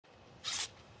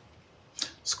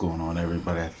What's going on,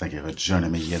 everybody? Thank you for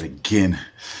joining me yet again.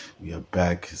 We are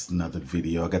back. It's another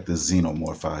video. I got the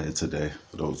Xenomorph out here today.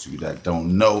 For those of you that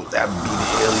don't know, that would be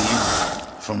the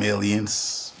alien from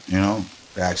Aliens. You know,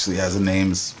 it actually has a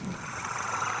name. It's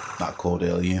not called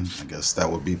Alien. I guess that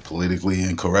would be politically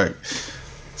incorrect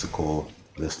to call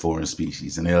this foreign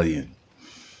species an alien.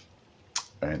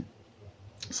 All right.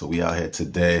 So we out here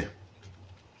today.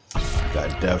 We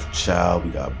got Death Child.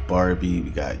 We got Barbie.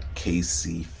 We got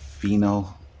Casey Fino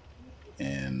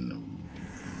and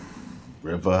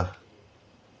River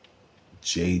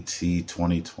JT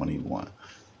 2021.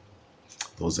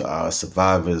 Those are our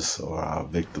survivors or our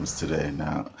victims today.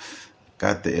 Now,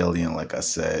 got the alien, like I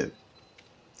said,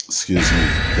 excuse me,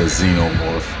 the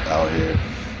Xenomorph out here.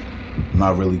 I'm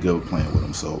not really good with playing with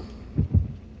him, so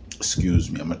excuse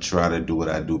me. I'm gonna try to do what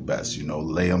I do best, you know,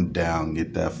 lay him down,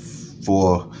 get that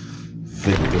 4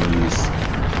 victories.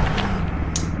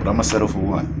 But I'm gonna settle for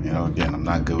 1. You know, again, I'm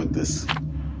not good with this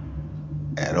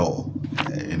at all.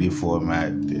 In any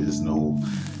format, there's no.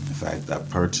 In fact, I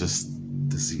purchased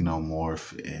the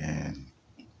Xenomorph and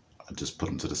I just put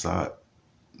him to the side.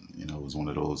 You know, it was one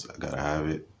of those, I gotta have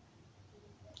it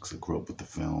because I grew up with the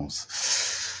films.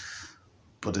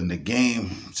 But in the game,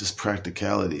 just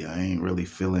practicality. I ain't really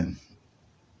feeling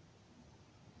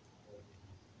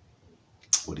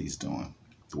what he's doing,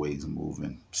 the way he's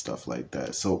moving, stuff like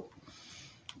that. So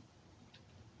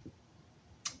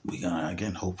we gonna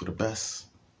again hope for the best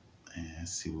and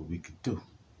see what we could do.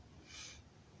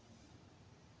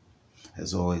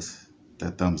 As always,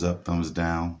 that thumbs up, thumbs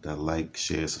down, that like,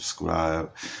 share,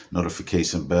 subscribe,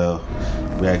 notification bell.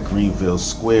 We're at Glenville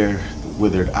Square, the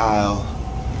Withered Isle,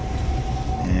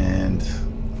 and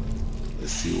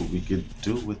let's see what we could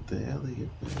do with the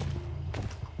alien.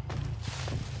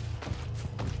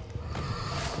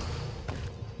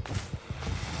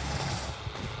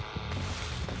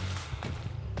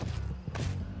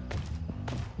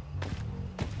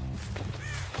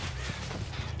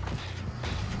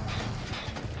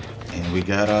 And we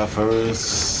got our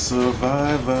first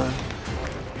survivor.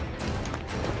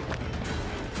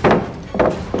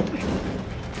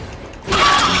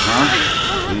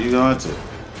 Where you going to?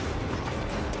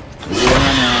 Where you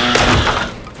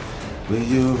running? Where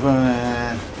you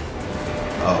running?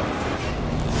 Oh.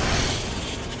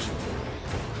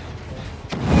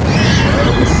 What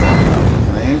are we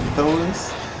saying? Flamethrowers?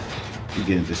 You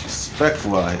getting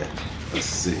disrespectful out here. Let's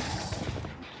see.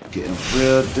 Getting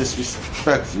real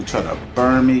disrespectful. You trying to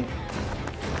burn me?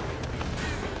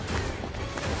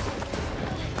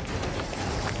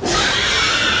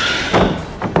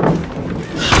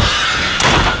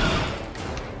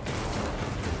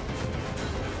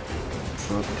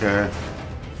 Okay.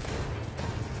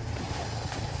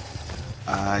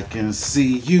 I can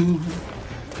see you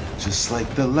just like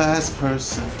the last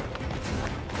person.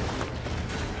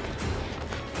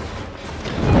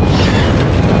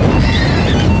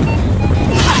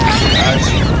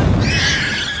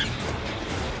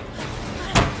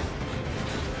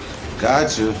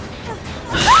 Got you.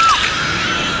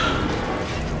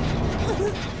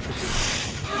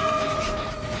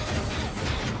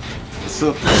 It's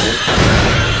okay.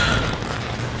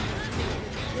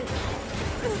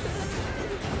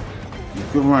 You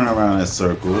can run around in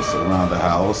circles around the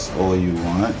house all you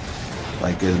want,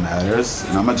 like it matters.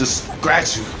 And I'm gonna just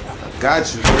scratch you. I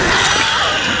got you.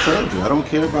 I told you, I don't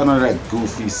care about none of that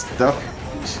goofy stuff.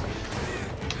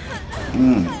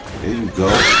 There you go.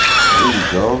 There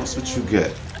you go. That's what you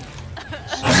get.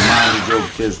 So mind your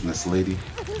business, lady.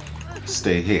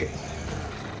 Stay here.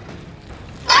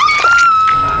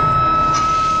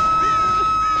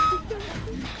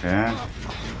 Okay.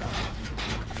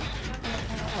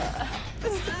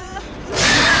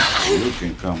 You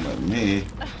can come with me.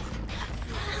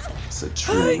 It's a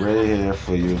treat right here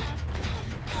for you.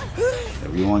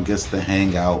 Everyone gets to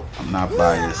hang out. I'm not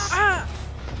biased.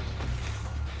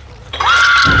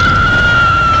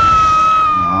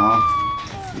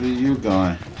 Where you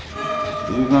going?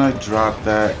 Are you gonna drop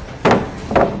that?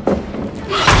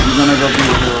 You gonna go be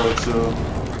a hero too?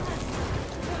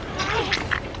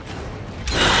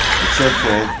 It's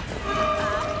okay.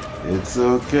 It's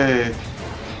okay.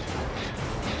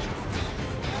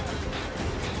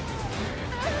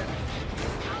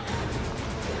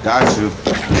 Got you.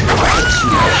 Got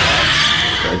you.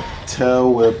 That tail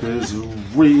whip is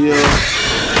real.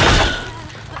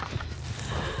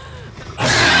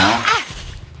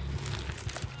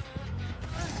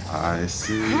 I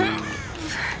see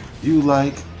you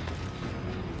like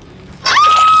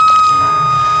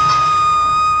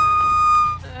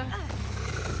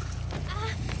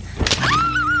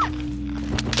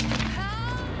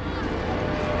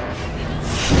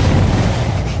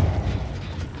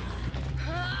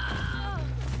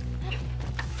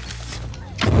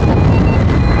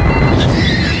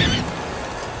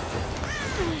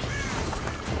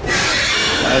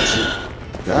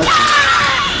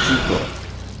thought?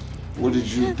 What did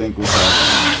you think was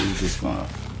happening? You just gonna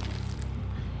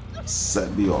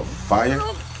set me on fire?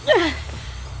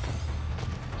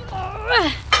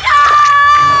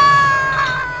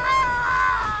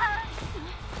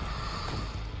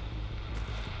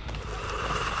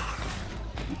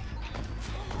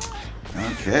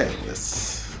 Okay,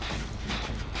 let's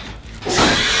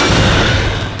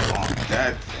on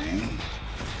that thing.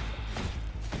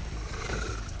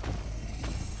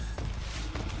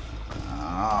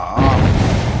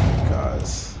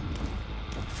 Guys.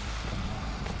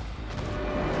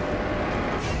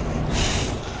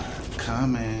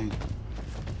 Coming.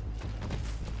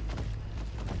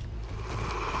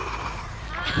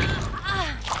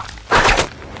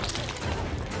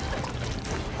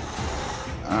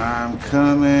 I'm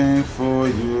coming for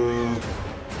you.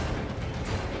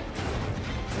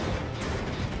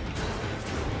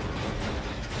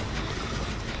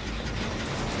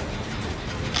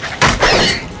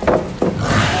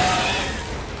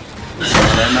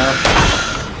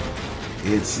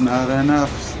 It's not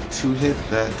enough to hit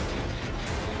that.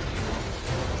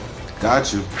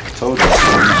 Got you. Told you.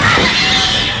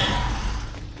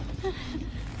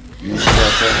 You see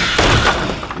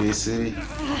that? You see?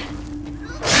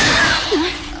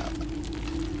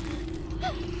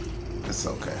 It's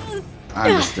okay. I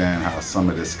understand how some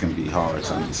of this can be hard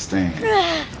to understand.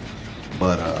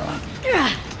 But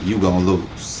you gonna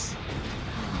lose.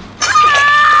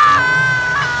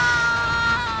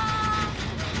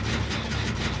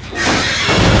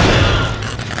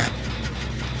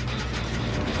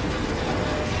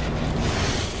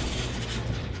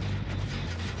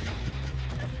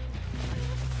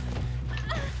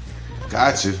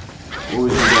 Got you.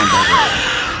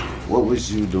 What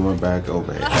was you doing back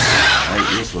over here?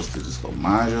 Right? You're supposed to just go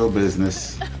mind your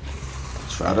business,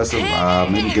 try to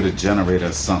survive, maybe get a generator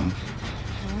or something.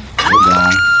 We're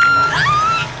gone.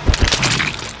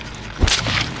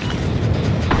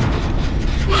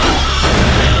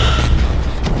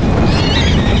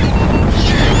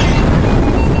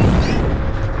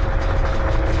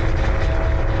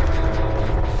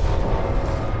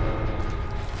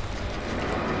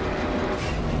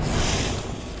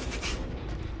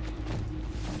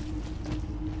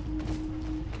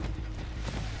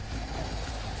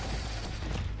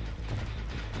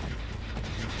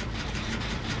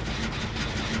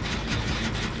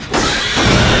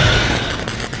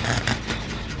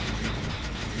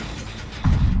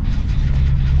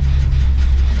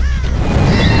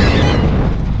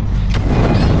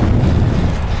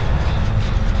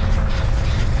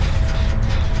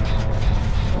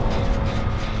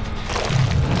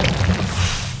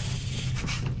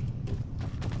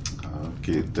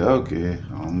 Okay,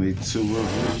 only 2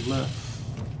 of you left.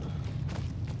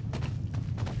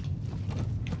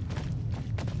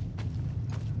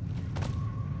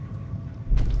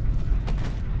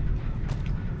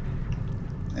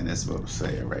 And that's what I'm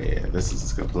saying right here. This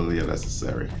is completely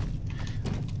unnecessary.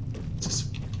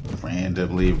 Just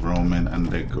randomly roaming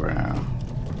underground.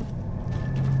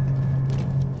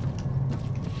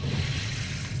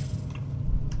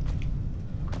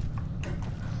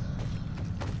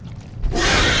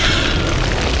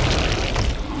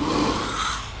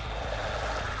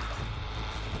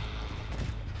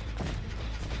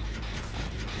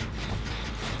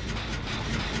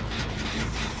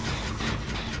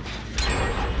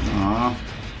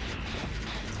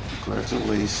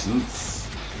 Congratulations.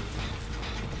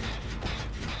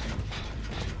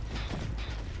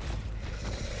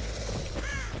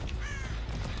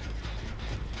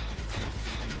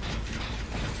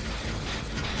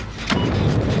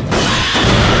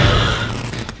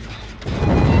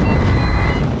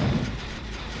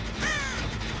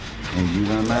 And you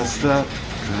done messed up,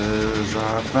 'cause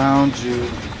I found you.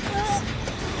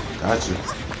 Gotcha.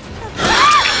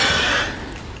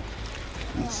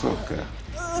 It's okay.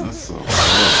 That's okay.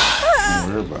 Don't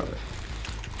worry about it.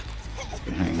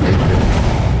 You hang right there.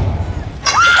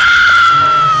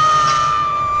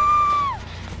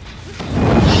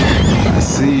 I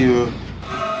see you.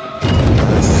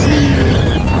 I see you.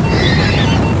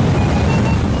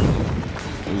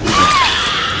 You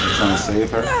trying to save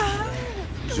her?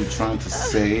 Was you trying to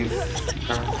save her?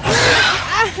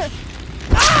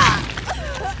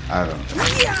 I don't know.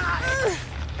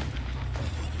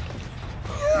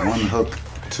 1 hook,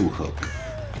 2 hook.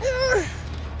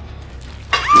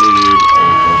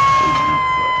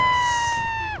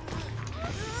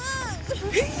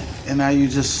 And now you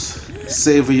just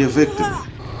savor your victim.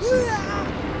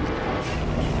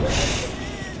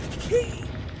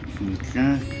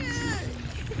 Okay.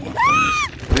 One finish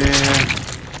there.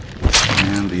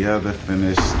 And the other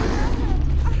finish there.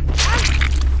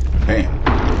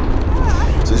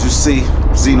 Bam. So as you see,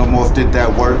 Xenomorph did that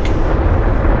work.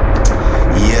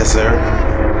 Yes, sir.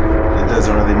 It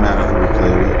doesn't really matter who we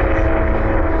play with.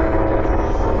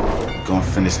 We're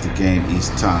gonna finish the game each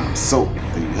time. So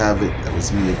there you have it. That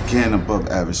was me again, above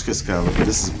average Chris Caliber.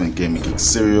 This has been Gaming Geek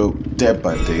Serial, Dead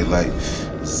by Daylight.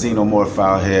 Xenomorph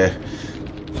out here,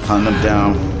 hunting them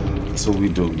down. That's what we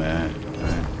do, man.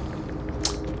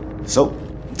 So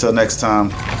until next time,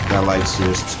 got like,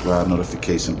 share, subscribe,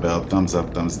 notification bell, thumbs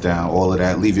up, thumbs down, all of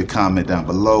that. Leave your comment down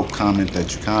below. Comment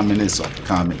that you commented so I can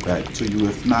comment back to you.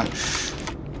 If not,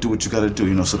 do what you gotta do.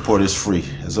 You know, support is free.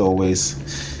 As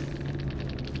always,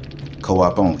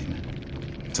 co-op only.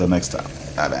 Until next time,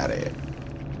 I'm out of here.